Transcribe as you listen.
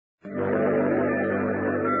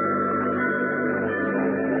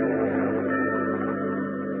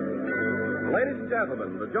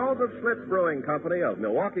gentlemen, the Joseph Schlitz Brewing Company of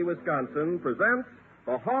Milwaukee, Wisconsin presents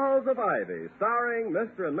The Halls of Ivy, starring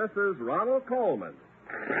Mr. and Mrs. Ronald Coleman.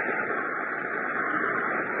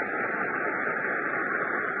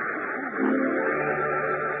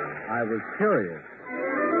 I was curious.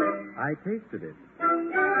 I tasted it.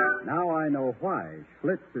 Now I know why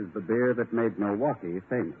Schlitz is the beer that made Milwaukee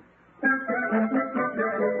famous.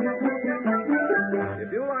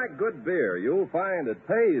 If you like good beer, you'll find it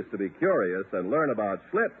pays to be curious and learn about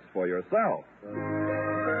Schlitz for yourself. And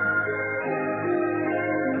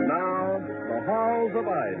now, The Halls of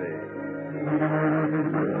Ivy.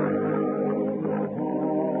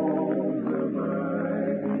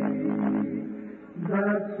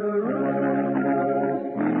 That surround us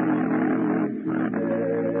today,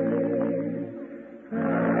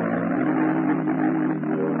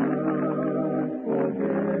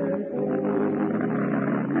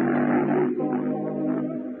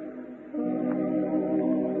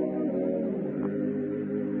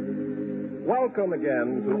 Welcome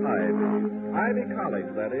again to Ivy College,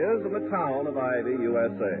 that is, in the town of Ivy,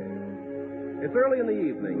 USA. It's early in the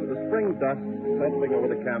evening, with the spring dust settling over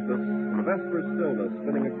the campus, and the vesper stillness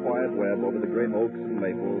spinning a quiet web over the great oaks and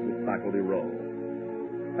maples of Faculty Row.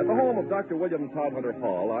 At the home of Dr. William Todhunter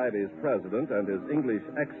Hall, Ivy's president, and his English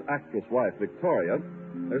ex-actress wife, Victoria,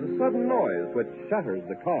 there's a sudden noise which shatters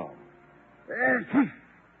the calm.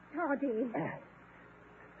 Toddy.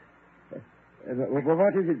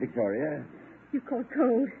 What is it, Victoria? You caught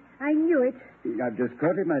cold. I knew it. I've just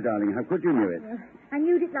caught it, my darling. How could you know it? I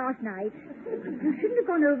knew it last night. You shouldn't have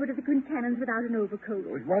gone over to the Quincanons without an overcoat.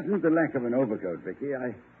 It wasn't the lack of an overcoat, Vicky.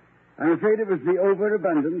 I'm afraid it was the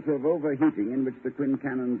overabundance of overheating in which the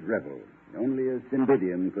Quincanons reveled. Only a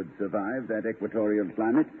cymbidium could survive that equatorial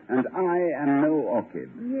climate, and I am no orchid.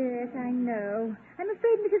 Yes, I know. I'm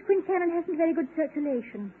afraid Mrs. Quincannon hasn't very good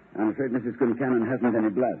circulation. I'm afraid Mrs. Quincannon hasn't any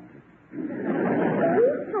blood.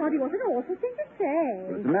 You thought it was an awful thing to say.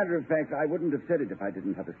 Well, as a matter of fact, I wouldn't have said it if I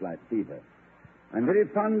didn't have a slight fever. I'm very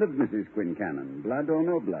fond of Mrs. Quincannon, blood or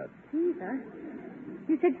no blood. Fever?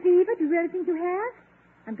 You said fever? Do you really think you have?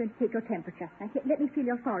 I'm going to take your temperature. Now, let me feel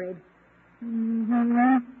your forehead.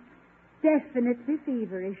 Mm-hmm. Definitely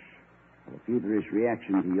feverish. A feverish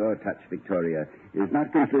reaction to your touch, Victoria, is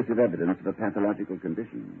not conclusive evidence of a pathological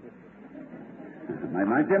condition.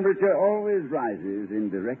 My temperature always rises in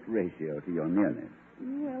direct ratio to your nearness.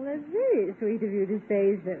 Well, that's very sweet of you to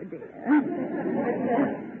say so, dear.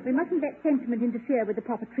 We mustn't let sentiment interfere with the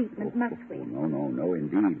proper treatment, must we? No,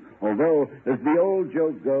 indeed. Although, as the old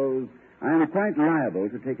joke goes, I am quite liable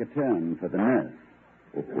to take a turn for the nurse.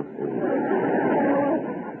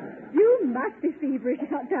 You must be feverish,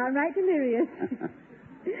 not downright delirious.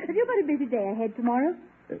 Have you got a busy day ahead tomorrow?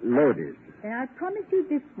 Loaded. Then I promise you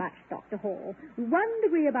this much, Dr. Hall. 1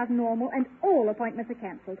 degree above normal, and all appointments are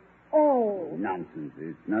cancelled. All. Nonsense.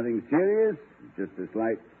 It's nothing serious. Just a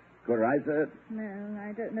slight coryza. No,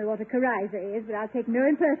 I don't know what a coryza is, but I'll take no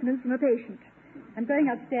impertinence from a patient. I'm going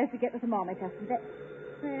upstairs to get the thermometer.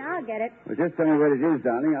 I'll get it. Well, just tell me where it is,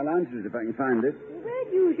 darling. I'll answer it if I can find it. Where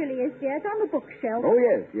it usually is, dear. It's on the bookshelf. Oh,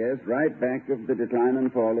 yes. Right back of the decline and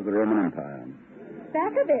fall of the Roman Empire.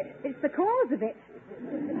 Back of it? It's the cause of it.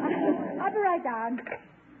 I'll be right down.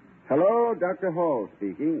 Hello, Dr. Hall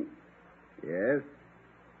speaking. Yes?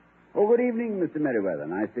 Oh, good evening, Mr. Merriweather.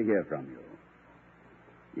 Nice to hear from you.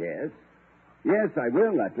 Yes? Yes, I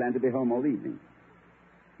will. I plan to be home all evening.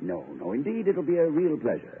 No, indeed, it'll be a real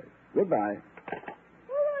pleasure. Goodbye.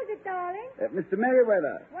 Who was it, darling? Mr.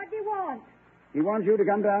 Merriweather. What do you want? He wants you to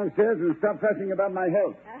come downstairs and stop fussing about my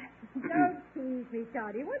health. Don't tease me,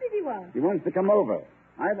 Toddy. What did he want? He wants to come over.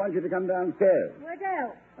 I want you to come downstairs. What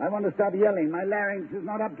else? I want to stop yelling. My larynx is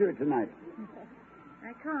not up to it tonight.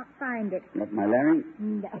 I can't find it. Not my larynx?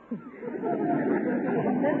 No. The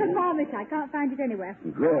thermometer. I can't find it anywhere.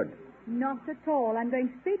 Good. Not at all. I'm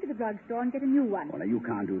going straight to the drugstore and get a new one. Well, now, you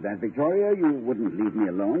can't do that, Victoria. You wouldn't leave me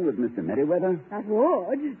alone with Mr. Merriweather. I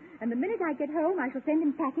would. And the minute I get home, I shall send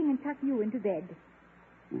him packing and tuck you into bed.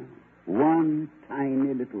 One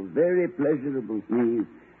tiny little, very pleasurable sneeze,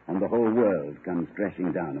 and the whole world comes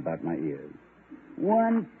crashing down about my ears.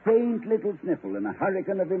 One faint little sniffle, and a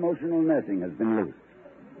hurricane of emotional nursing has been loosed.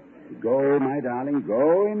 Go, my darling,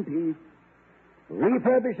 go in peace.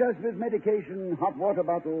 Refurbish us with medication, hot water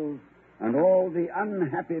bottles, and all the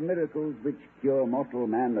unhappy miracles which cure mortal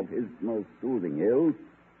man of his most soothing ills.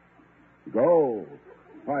 Go,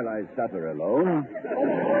 while I suffer alone.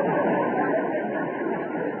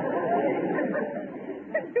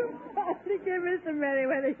 Dear Mr.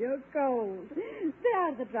 Merriweather, you're cold. Stay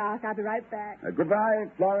out of the draught. I'll be right back. Goodbye,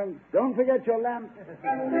 Florence. Don't forget your lamp.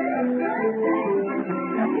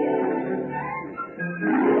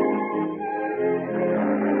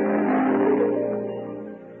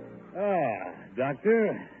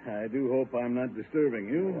 Doctor, I do hope I'm not disturbing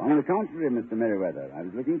you. On the contrary, Mr. Merriweather, I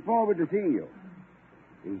was looking forward to seeing you.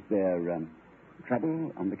 Is there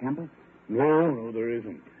trouble on the campus? No, there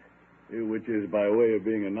isn't. Which is by way of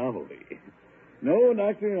being a novelty. No,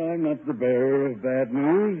 Doctor, I'm not the bearer of bad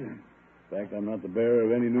news. In fact, I'm not the bearer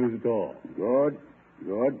of any news at all. Good.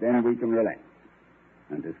 Then we can relax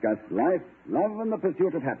and discuss life, love, and the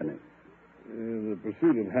pursuit of happiness. The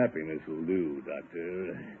pursuit of happiness will do,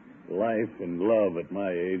 Doctor. Life and love at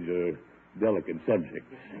my age are delicate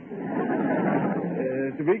subjects.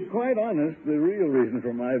 To be quite honest, the real reason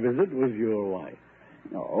for my visit was your wife.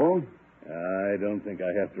 Oh? I don't think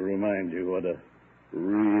I have to remind you what a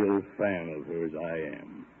real fan of hers I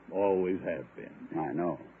am. Always have been. I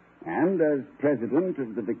know. And as president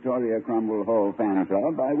of the Victoria Cromwell Hall Fan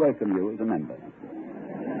Club, I welcome you as a member.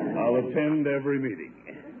 I'll attend every meeting.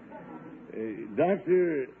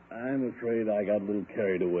 Doctor, I'm afraid I got a little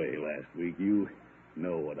carried away last week. You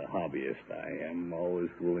know what a hobbyist I am, always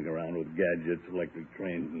fooling around with gadgets, electric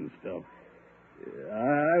trains, and stuff.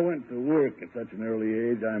 I went to work at such an early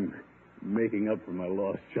age, I'm making up for my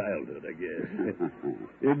lost childhood, I guess.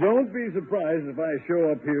 Don't be surprised if I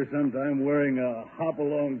show up here sometime wearing a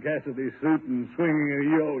hop-along Cassidy suit and swinging a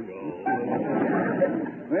yo-yo.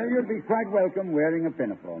 Well, you'll be quite welcome wearing a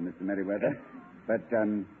pinafore, Mr. Merriweather. But,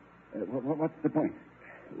 what's the point?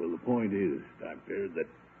 Well, the point is, Doctor, that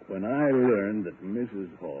when I learned that Mrs.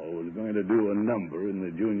 Hall was going to do a number in the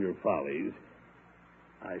Junior Follies,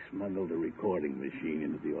 I smuggled a recording machine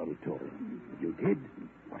into the auditorium. You did?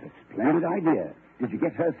 What a splendid idea. Did you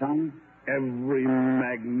get her song? Every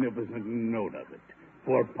magnificent note of it.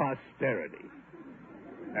 For posterity.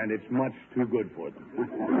 And it's much too good for them.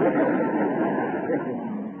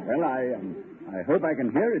 Well, I hope I can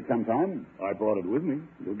hear it sometime. I brought it with me.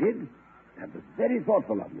 You did? That was very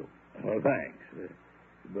thoughtful of you. Oh, thanks.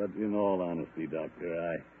 But in all honesty, Doctor,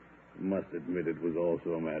 I must admit it was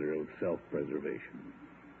also a matter of self-preservation.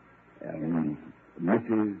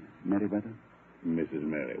 Mrs. Merriweather? Mrs.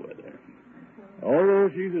 Merriweather. Although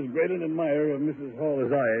she's as great an admirer of Mrs. Hall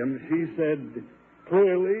as I am, she said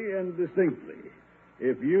clearly and distinctly,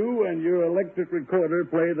 if you and your electric recorder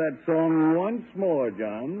play that song once more,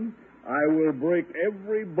 John, I will break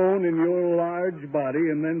every bone in your large body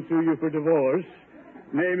and then sue you for divorce,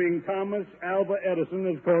 naming Thomas Alva Edison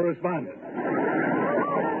as correspondent.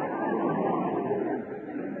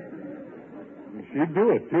 She'd do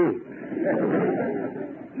it, too.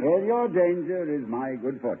 Well, your danger is my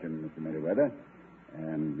good fortune, Mr. Merriweather.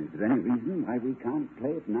 Is there any reason why we can't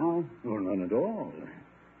play it now? Oh, none at all. In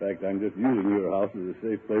fact, I'm just using your house as a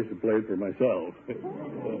safe place to play it for myself.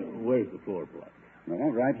 Where's the floor plug?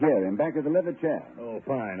 Well, right here, in back of the leather chair. Oh,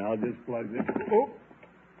 fine. I'll just plug this. Oh!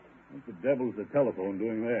 What the devil's the telephone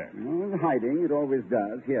doing there? Oh, hiding. It always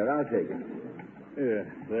does. Here, I'll take it. Yeah,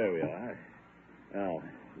 there we are. Now,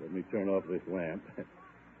 let me turn off this lamp.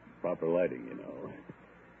 Proper lighting, you know.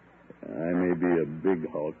 I may be a big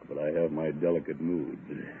hulk, but I have my delicate moods.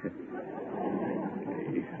 Okay.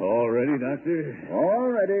 All ready, Doctor? All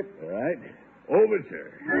ready. All right.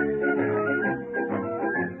 Overture.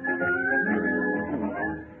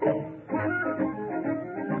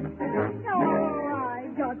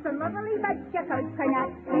 The lovely bunch of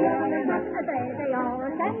cocoanuts, there they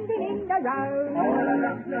are standing in the row. A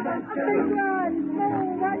big one,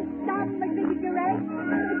 small one, some a cigarette,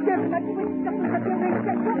 just a twist of the wrist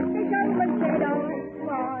and took the show and said,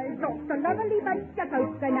 oh, I've got a lovely bunch of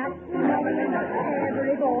cocoanuts.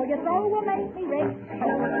 Every boy you throw will make me rich. So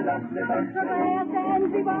there stands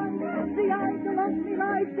the one, the idol of me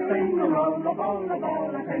life, sing a roll, a bowl, a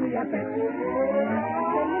penny a penny.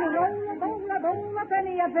 Singing a roll, a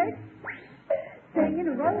penny a fish. Singing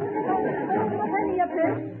a roll, a penny a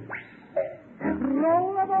fish.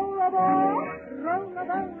 Roll a bowl, roll a bowl, roll a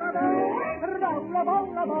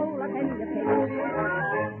penny a fish.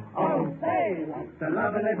 Oh, say, what's a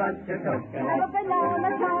lovely bunch of coconuts. A banana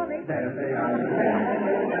Charlie. There they are.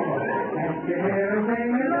 Can't you hear them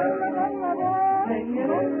singing? Roll a bowl, singing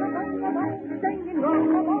roll a penny a fish. Roll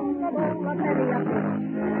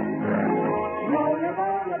a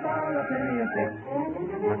bowl, a penny a fish.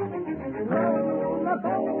 Roll a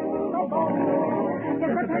bowl,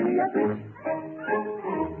 get a penny a fish.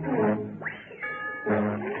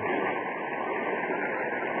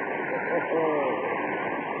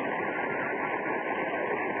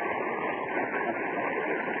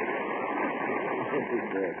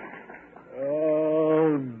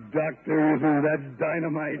 Oh, Doctor, isn't that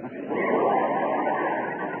dynamite?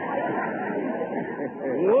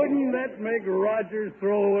 Wouldn't that make Rogers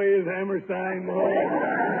throw away his Hammerstein?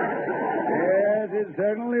 Yes, it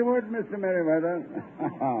certainly would, Mr. Merriweather.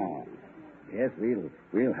 Yes,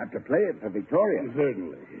 we'll have to play it for Victoria.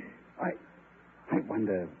 Certainly. I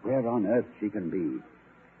wonder where on earth she can be.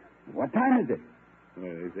 What time is it?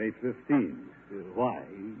 It's 8:15. Why?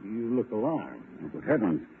 You look alarmed. Oh, good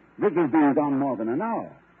heavens. Vicky's been gone more than an hour.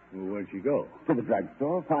 Well, where'd she go? To the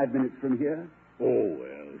drugstore, 5 minutes from here. Oh,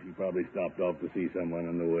 well, she probably stopped off to see someone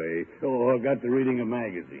on the way. Or got to reading a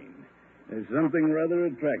magazine. There's something rather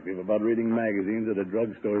attractive about reading magazines at a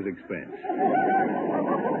drugstore's expense.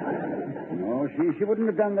 No, she wouldn't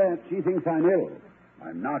have done that. She thinks I'm ill.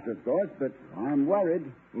 I'm not, of course, but I'm worried.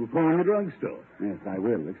 We'll phone the drugstore. Yes, I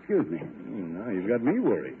will. Excuse me. Now you've got me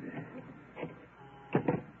worried.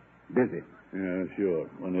 Busy. Yeah, sure.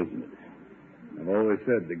 When isn't it? I've always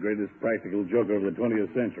said the greatest practical joker of the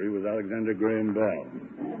 20th century was Alexander Graham Bell.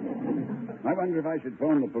 I wonder if I should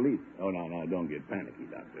phone the police. Oh, no, don't get panicky,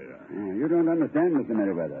 Doctor. You don't understand, Mr.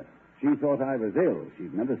 Merriweather. She thought I was ill.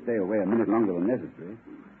 She'd never stay away a minute longer than necessary.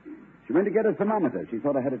 She went to get a thermometer. She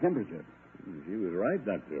thought I had a temperature. She was right,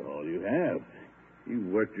 Dr. Hall. You have. You've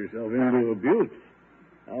worked yourself into abuse.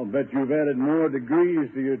 I'll bet you've added more degrees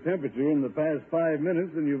to your temperature in the past 5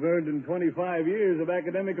 minutes than you've earned in 25 years of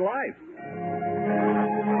academic life.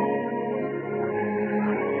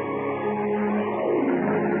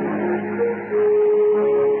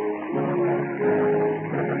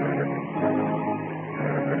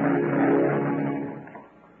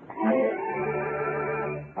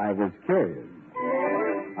 I was curious.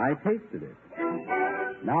 I tasted it.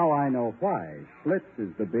 Now I know why Schlitz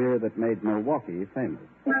is the beer that made Milwaukee famous.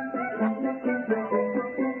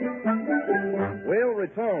 We'll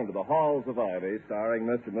return to the Halls of Ivy, starring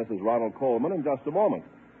Mr. and Mrs. Ronald Coleman, in just a moment.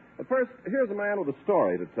 But first, here's a man with a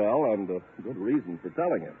story to tell, and a good reason for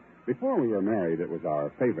telling it. Before we were married, it was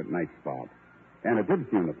our favorite night spot, and it did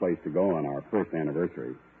seem the place to go on our first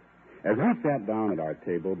anniversary. As we sat down at our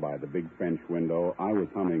table by the big French window, I was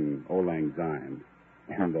humming Auld Lang Syne,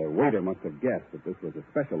 and the waiter must have guessed that this was a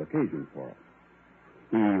special occasion for us.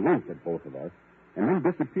 He winked at both of us, and then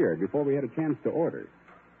disappeared before we had a chance to order.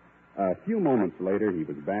 A few moments later, he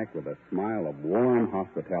was back with a smile of warm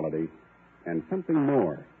hospitality and something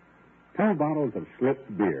more. 2 bottles of Schlitz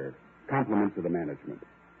beer, compliments of the management.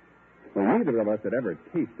 Well, neither of us had ever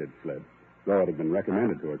tasted Schlitz, though it had been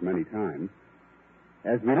recommended to us many times.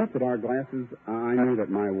 As we looked at our glasses, I knew that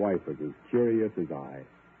my wife was as curious as I.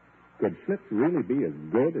 Could Schlitz really be as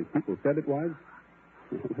good as people said it was?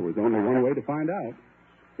 There was only one way to find out,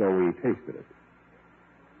 so we tasted it.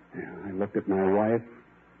 I looked at my wife,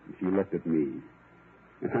 and she looked at me.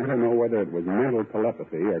 And I don't know whether it was mental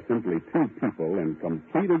telepathy or simply 2 people in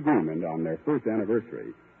complete agreement on their first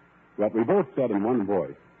anniversary, but we both said in one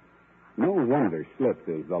voice, no wonder Schlitz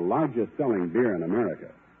is the largest selling beer in America.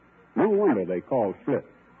 No wonder they call Schlitz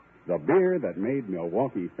the beer that made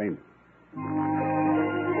Milwaukee famous.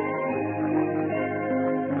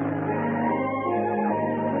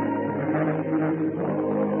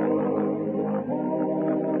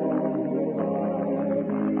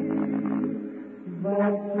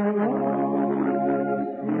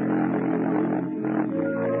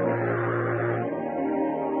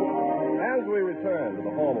 As we return to the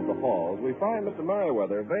home of the Halls, we find Mr.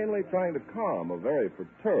 Merriweather vainly trying to calm a very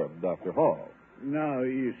perturbed Dr. Hall. Now,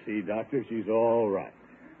 you see, Doctor, she's all right.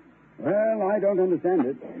 Well, I don't understand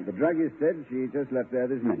it. The druggist said she just left there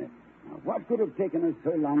this minute. Now, what could have taken us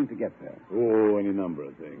so long to get there? Oh, any number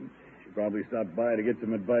of things. She probably stopped by to get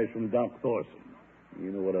some advice from Doc Thorson.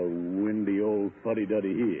 You know what a windy old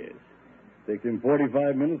fuddy-duddy he is. Takes him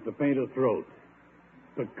 45 minutes to paint a throat.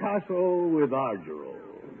 Picasso with Argyrol.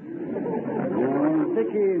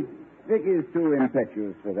 Vicky's too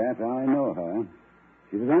impetuous for that. I know her.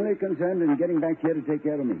 She was only concerned in getting back here to take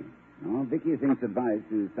care of me. No, Vicky thinks advice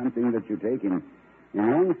is something that you take in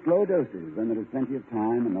long, slow doses when there is plenty of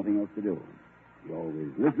time and nothing else to do. She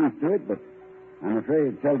always listens to it, but I'm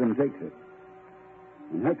afraid seldom takes it.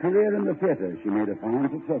 In her career in the theater, she made a fine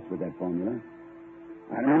success with that formula.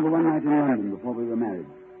 I remember one night in London before we were married.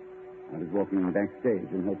 I was walking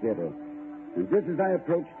backstage in her theater, and just as I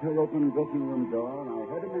approached her open dressing room door, I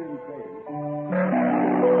heard a man say,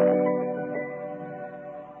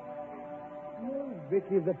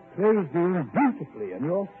 Vicky, the play's doing beautifully, and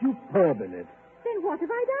you're superb in it. Then what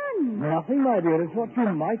have I done? Nothing, my dear. It's what you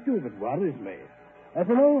might do that worries me. As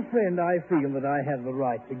an old friend, I feel that I have the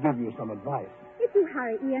right to give you some advice. If you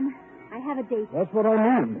hurry, Ian, I have a date. That's what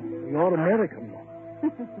I mean. You're American.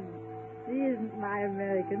 He isn't my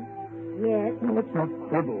American. Yet. No, let's not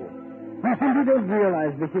quibble. You simply don't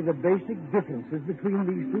realize, Vicky, the basic differences between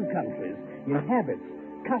these two countries in habits,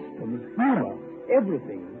 customs, humor,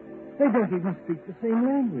 everything. They don't even speak the same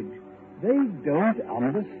language. They don't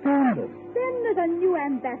understand us. Then there's a new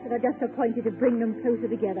ambassador just appointed to bring them closer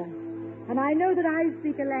together. And I know that I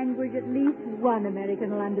speak a language at least one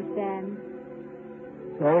American will understand.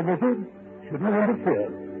 So, Vicky, shouldn't have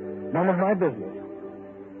interfered. None of my business.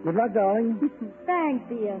 Good luck, darling.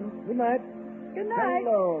 Thanks, Ian. Good night. Good night.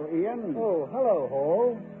 Hello, Ian. Oh, hello,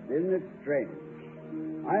 Hall. Isn't it strange?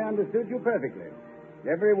 I understood you perfectly.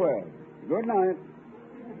 Every word. Good night.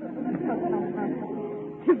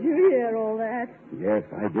 Did you hear all that? Yes,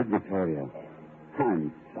 I did, Victoria.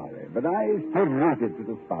 I'm sorry, but I stood rooted to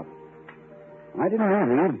the spot. I didn't mean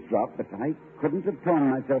to eavesdrop, but I couldn't have torn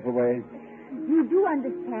myself away. You do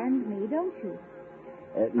understand me, don't you?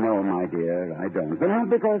 No, my dear, I don't. But not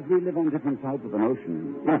because we live on different sides of an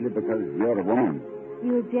ocean. Simply because you're a woman.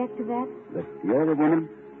 You object to that? That you're a woman?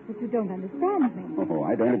 That you don't understand me. Oh,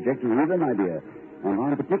 I don't object to either, my dear. And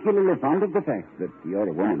I'm particularly fond of the fact that you're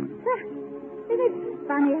a woman. Isn't it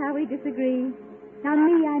funny how we disagree? Now,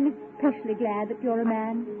 me, I'm especially glad that you're a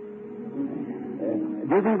man.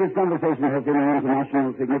 Do you think this conversation has any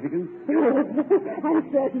international significance? I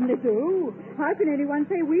certainly do. How can anyone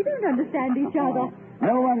say we don't understand each other?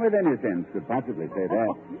 No one with any sense could possibly say that.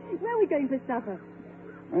 Where are we going for supper?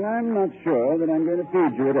 Well, I'm not sure that I'm going to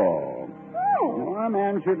feed you at all. Oh. No, a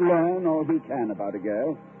man should learn all he can about a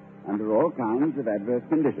girl under all kinds of adverse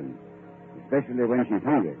conditions, especially when she's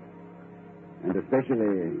hungry, and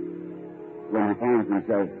especially when he finds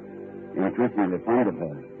himself increasingly fond of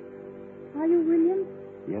her. Are you, William?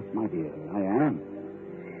 Yes, my dear, I am.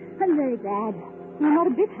 I'm very glad. You're not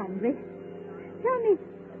a bit hungry. Tell me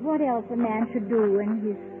what else a man should do when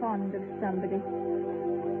he's fond of somebody.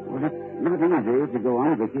 Well, it's not easy to go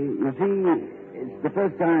on, Vicky. You see, it's the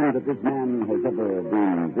first time that this man has ever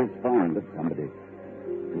been this fond of somebody.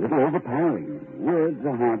 It's a little overpowering. Words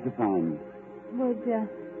are hard to find. Would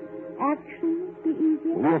action be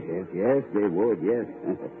easier? Yes, they would, yes.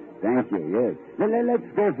 Thank you, yes. Let's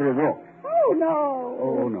go for a walk. Oh, no.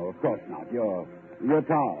 Oh, no, of course not. You're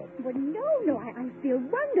tired. But no, I feel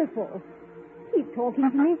wonderful. Keep talking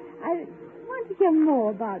to me. I want to hear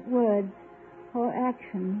more about words or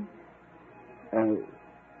actions.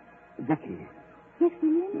 Vicky. Yes,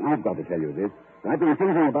 William? I've got to tell you this. I've been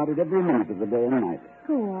thinking about it every minute of the day and night.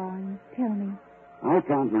 Go on. Tell me. I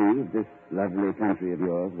can't leave this lovely country of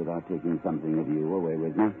yours without taking something of you away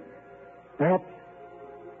with me. Perhaps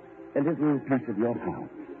a little piece of your heart,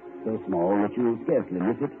 so small that you'll scarcely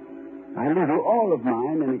miss it. I'll leave you all of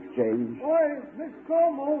mine in exchange. Boy, Miss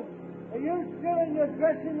Como, are you still in your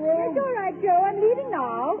dressing room? It's all right, Joe. I'm leaving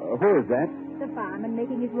now. Who is that? The fireman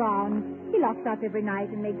making his rounds. He locks up every night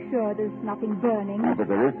and makes sure there's nothing burning. But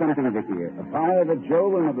there is something, Vicky. A fire that Joe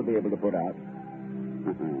will never be able to put out.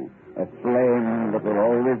 A flame that will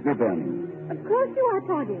always be burning. Of course you are,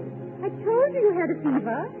 Toddy. I told you you had a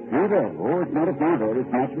fever. Fever? Oh, it's not a fever.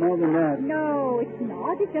 It's much more than that. No, it's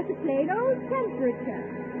not. It's just a plain old temperature.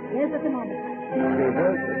 Here's the thermometer.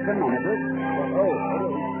 Fever? Thermometer?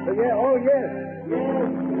 Yes. Yes.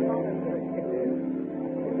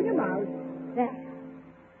 Open your mouth. There.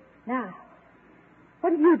 Now,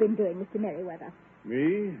 what have you been doing, Mr. Merriweather?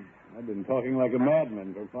 Me? I've been talking like a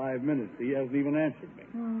madman for 5 minutes. He hasn't even answered me.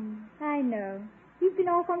 I know. He's been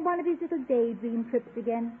off on one of his little daydream trips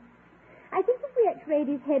again. I think if we x-rayed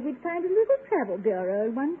his head, we'd find a little travel bureau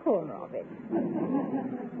in one corner of it.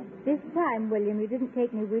 This time, William, you didn't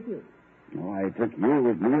take me with you. Oh, I took you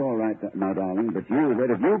with me, all right, my darling. But you, where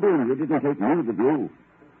have you been? You didn't take me with you.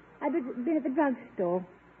 I've been at the drugstore.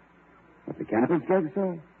 At the campus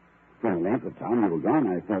drugstore? For the length of time you were gone,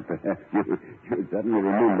 I thought perhaps you suddenly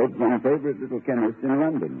remembered some favorite little chemist in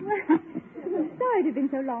London. Sorry it had been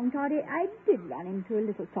so long, Toddy. I did run into a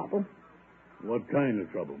little trouble. What kind of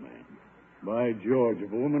trouble, ma'am? By George,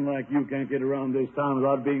 if a woman like you can't get around this town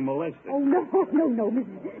without being molested. Oh, no,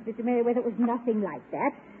 Mr. Merriweather, it was nothing like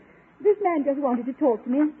that. This man just wanted to talk to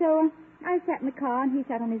me, so I sat in the car and he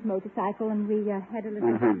sat on his motorcycle and we had a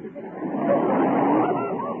little...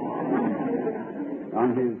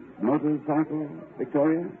 On his motorcycle,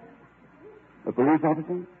 Victoria? A police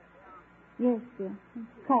officer? Yes, sir.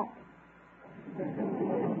 Caught.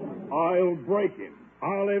 I'll break him.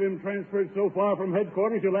 I'll have him transferred so far from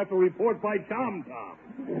headquarters he'll have to report by Tom-Tom.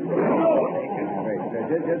 Wait,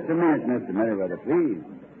 just a minute, Mr. Merriweather, please.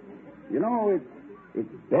 You know, it's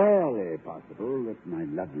barely possible that my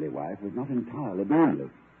lovely wife was not entirely blameless.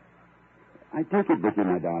 I take it, Vicky,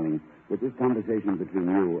 my darling, that this conversation between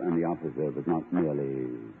you and the officer was not merely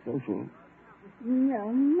social.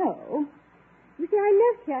 No. You see, I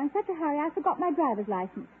left here in such a hurry I forgot my driver's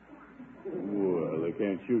license. Well, they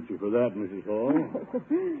can't shoot you for that, Mrs. Hall.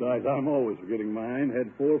 Besides, I'm always forgetting mine. Had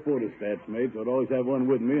 4 photostats made, so I'd always have one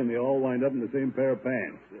with me, and they all wind up in the same pair of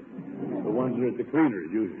pants. The ones that are at the cleaners,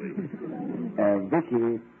 usually.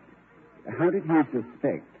 Vicky, how did he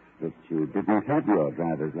suspect that you didn't have your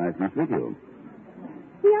driver's license with you?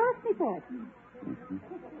 He asked me for it. Mm-hmm.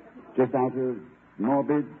 Just out of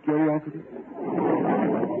morbid curiosity?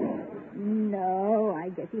 No, I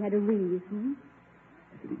guess he had a reason.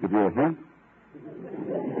 Did he give you a hint?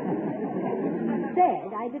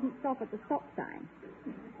 Said I didn't stop at the stop sign.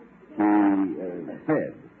 He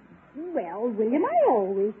said? Well, William, I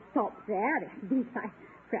always stop there. At least I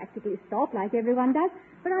practically stop like everyone does.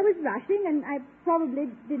 But I was rushing, and I probably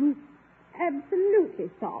didn't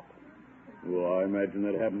absolutely stop. Well, I imagine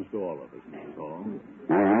that happens to all of us, Mrs. Hall.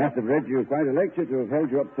 I must have read you quite a lecture to have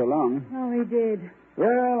held you up so long. Oh, he did.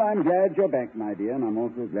 Well, I'm glad you're back, my dear, and I'm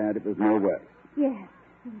also glad it was no worse. Yes.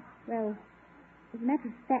 Well, as a matter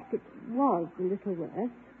of fact, it was a little worse.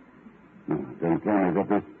 No, don't tell me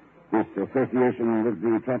that this association with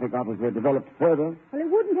the traffic officer developed further. Well, it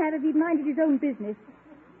wouldn't have if he'd minded his own business.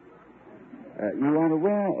 You are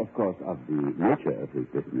aware, of course, of the nature of his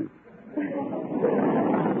business.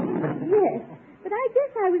 Yes, but I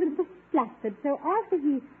guess I was a little flustered, so after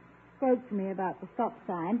he spoke to me about the stop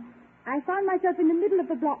sign, I found myself in the middle of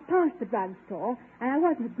the block past the drugstore, and I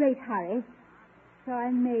was in a great hurry, so I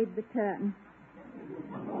made the turn.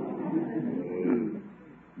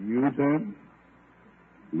 U-turn?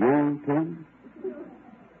 Your turn?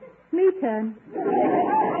 Me turn.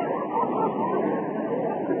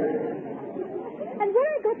 And when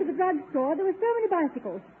I got to the drugstore, there were so many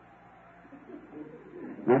bicycles.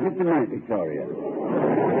 Now, just a minute, Victoria.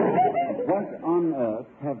 What on earth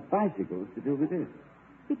have bicycles to do with this?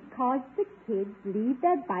 Because the kids leave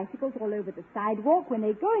their bicycles all over the sidewalk when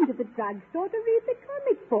they go into the drugstore to read the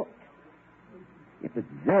comic book. If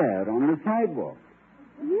it's there on the sidewalk.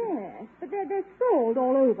 Yes, but they're sold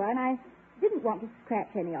all over, and I didn't want to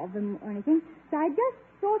scratch any of them or anything, so I just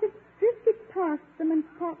sort of drifted past them and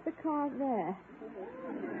parked the car there.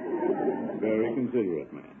 Very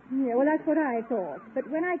considerate, man. Yeah, well, that's what I thought. But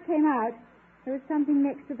when I came out, there was something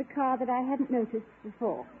next to the car that I hadn't noticed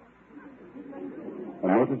before. A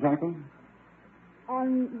motorcycle?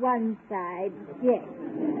 On one side, yes.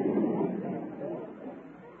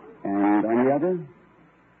 And on the other?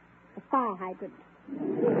 A fire hydrant.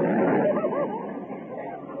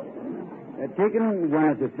 Taken one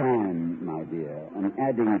at a time, my dear, and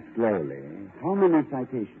adding slowly, how many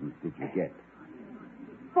citations did you get?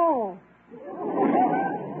 4.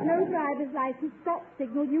 No driver's license, stop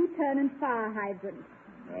signal, U-turn, and fire hydrant.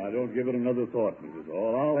 Don't give it another thought, Mrs.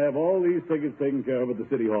 Hall. I'll have all these tickets taken care of at the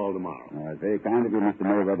City Hall tomorrow. Very kind of you, Mr.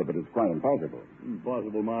 Merriweather, but it's quite impossible.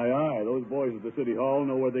 Impossible, my eye. Those boys at the City Hall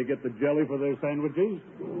know where they get the jelly for their sandwiches.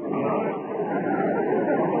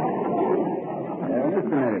 Mr.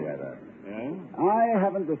 Merriweather. Yeah? I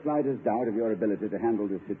haven't the slightest doubt of your ability to handle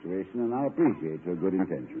this situation, and I appreciate your good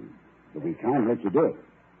intentions. But we can't let you do it.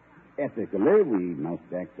 Ethically, we must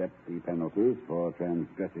accept the penalties for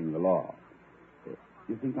transgressing the law.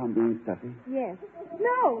 You think I'm being stuffy? Yes.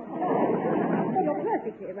 No! You're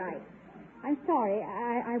perfectly right. I'm sorry.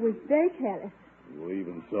 I was very careless. Well,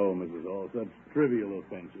 even so, Mrs. Hall, such trivial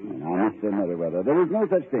offenses. Now, Mr. Merriweather, there is no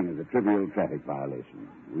such thing as a trivial traffic violation.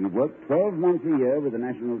 We work 12 months a year with the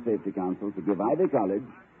National Safety Council to give Ivy College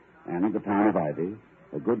and the town of Ivy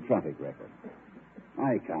a good traffic record.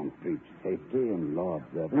 I can't preach safety and law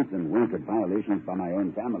observance and wink at violations by my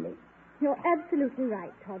own family. You're absolutely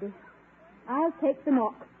right, Toddy. I'll take the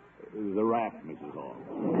knock. The rap, Mrs. Hall.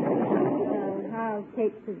 Oh, I'll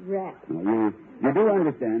take the rap. Now, you do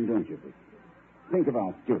understand, don't you, Vic? Think of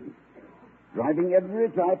our students, driving every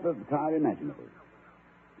type of car imaginable,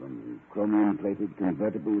 from chromium-plated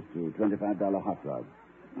convertibles to $25 hot rods,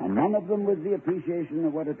 and none of them with the appreciation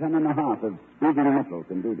of what 1.5 tons of speeding metal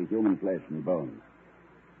can do to human flesh and bone.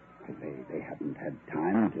 They haven't had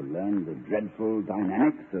time to learn the dreadful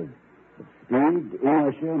dynamics of speed,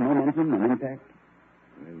 inertia, momentum, and impact.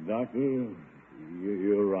 Doctor,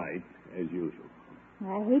 you're right, as usual.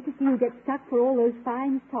 I hate to see you get stuck for all those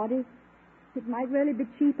fines, Toddy. It might really be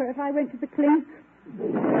cheaper if I went to the clink.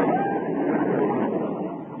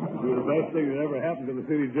 You're the best thing that ever happened to the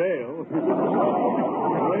city jail.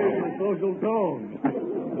 Raising the social tone.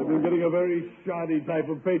 They've been getting a very shoddy type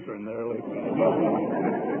of patron there lately.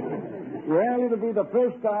 Well, it'll be the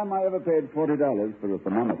first time I ever paid $40 for a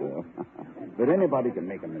thermometer. But anybody can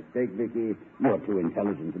make a mistake, Vicky. You're too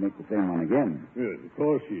intelligent to make the same one again. Yes, of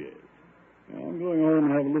course she is. I'm going home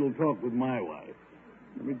and have a little talk with my wife.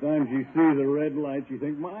 Every time she sees a red light, she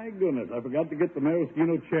thinks, my goodness, I forgot to get the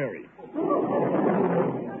maraschino cherry.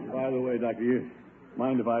 By the way, Doctor, you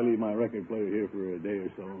mind if I leave my record player here for a day or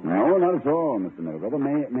so? No, not at all, Mr. Merriweather.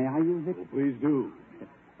 May I use it? Well, please do.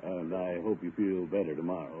 And I hope you feel better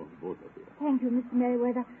tomorrow, both of you. Thank you, Mr.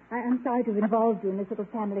 Merriweather. I'm sorry to have involved you in this little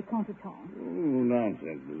family contretemps. Oh,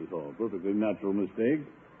 nonsense, Mrs. Hall. Perfectly natural mistake,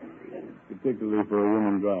 particularly for a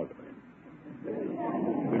woman driver.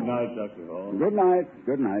 Good night, Dr. Hall. Good night.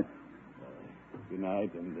 Good night. Good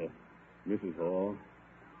night, and Mrs. Hall,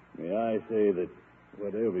 may I say that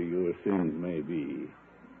whatever your sins may be,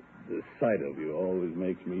 the sight of you always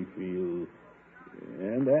makes me feel,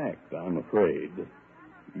 and act, I'm afraid,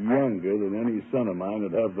 younger than any son of mine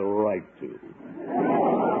would have the right to.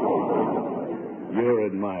 Your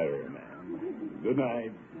admirer, ma'am. Good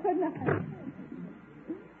night. Good night.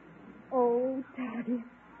 Oh, Daddy,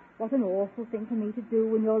 what an awful thing for me to do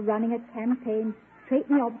when you're running a campaign straight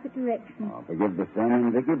in the opposite direction. Oh, forgive the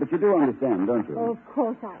sermon, Vicky, but you do understand, don't you? Oh, of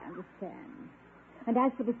course I understand. And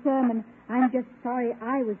as for the sermon, I'm just sorry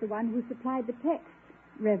I was the one who supplied the text,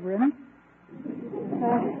 Reverend.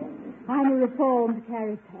 I'm a reformed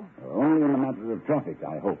character. Only in the matter of traffic,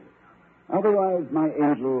 I hope. Otherwise, my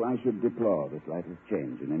angel, I should deplore the slightest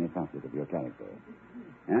change in any facet of your character.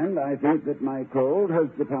 And I think that my cold has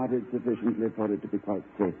departed sufficiently for it to be quite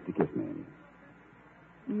safe to kiss me.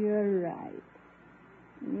 You're right.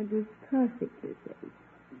 It is perfectly safe.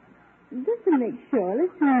 Just to make sure,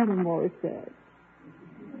 let's do a little more research.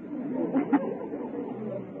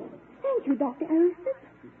 Thank you, Dr. Ariston.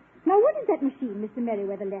 Now, what is that machine Mr.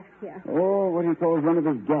 Merriweather left here? Oh, what he calls one of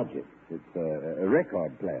his gadgets. It's a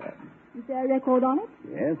record player. Is there a record on it?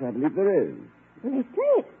 Yes, I believe there is. Well, let's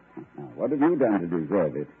play it. Now, what have you done to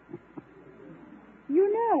deserve it? You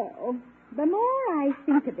know, the more I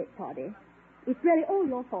think of it, Toddy, it's really all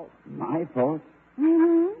your fault. My fault?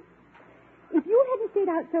 Mm-hmm. If you hadn't stayed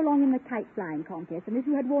out so long in the kite flying contest, and if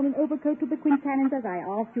you had worn an overcoat to the quintannons as I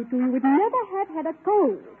asked you to, you would never have had a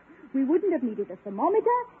cold. We wouldn't have needed a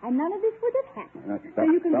thermometer, and none of this would have happened.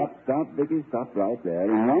 Stop, Vicky, stop right there.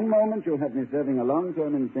 In one moment you'll have me serving a long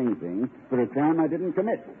term in Sing Sing for a crime I didn't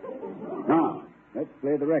commit. Now, let's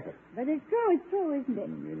play the record. But it's true, isn't it?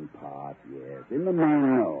 In part, yes. In the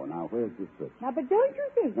main, no. Now, where's the switch? Now, but don't you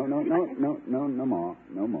think... No more.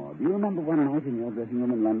 Do you remember one night in your dressing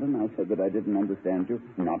room in London I said that I didn't understand you?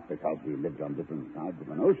 Not because we lived on different sides of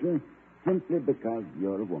an ocean, simply because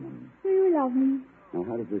you're a woman. Do you love me? Now,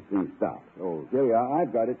 how does this thing stop? Oh, here we are.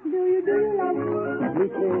 I've got it. Do you love me?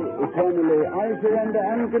 Completely, eternally, I surrender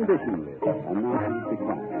unconditionally. And now please be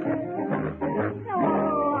quiet.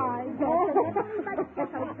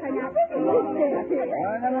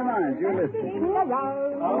 Never mind. You listen. A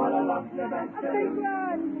big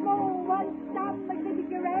one, small one, stop, a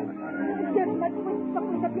cigarette. Just much with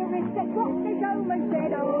something up your wrist and what the showman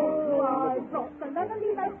said. Oh, I brought the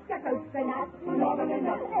lovely most cocoanuts.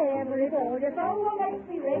 Every ball you throw will make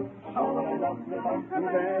me rich.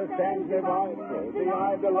 There stands your voice, the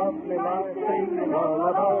idol of me life, singing all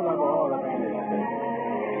of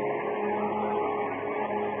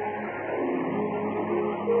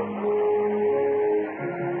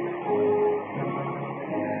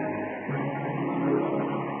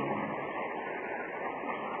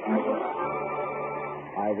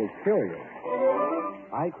I was curious.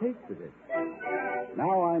 I tasted it.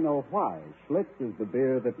 Now I know why Schlitz is the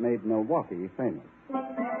beer that made Milwaukee famous.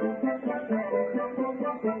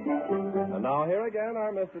 And now here again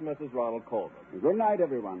are Mr. and Mrs. Ronald Coleman. Good night,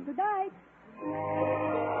 everyone. Good night.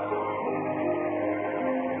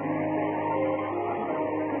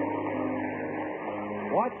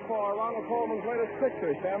 Watch for Ronald Coleman's latest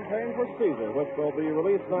picture, Champagne for Caesar, which will be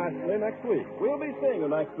released nationally next week. We'll be seeing you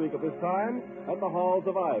next week at this time at the Halls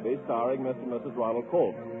of Ivy, starring Mr. and Mrs. Ronald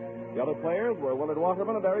Coleman. The other players were Willard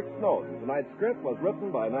Waterman and Eric Snowden. Tonight's script was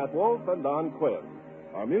written by Nat Wolfe and Don Quinn.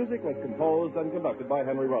 Our music was composed and conducted by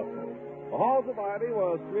Henry Russell. The Halls of Ivy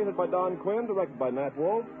was created by Don Quinn, directed by Nat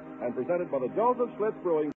Wolfe, and presented by the Joseph Schlitz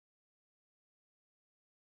Brewing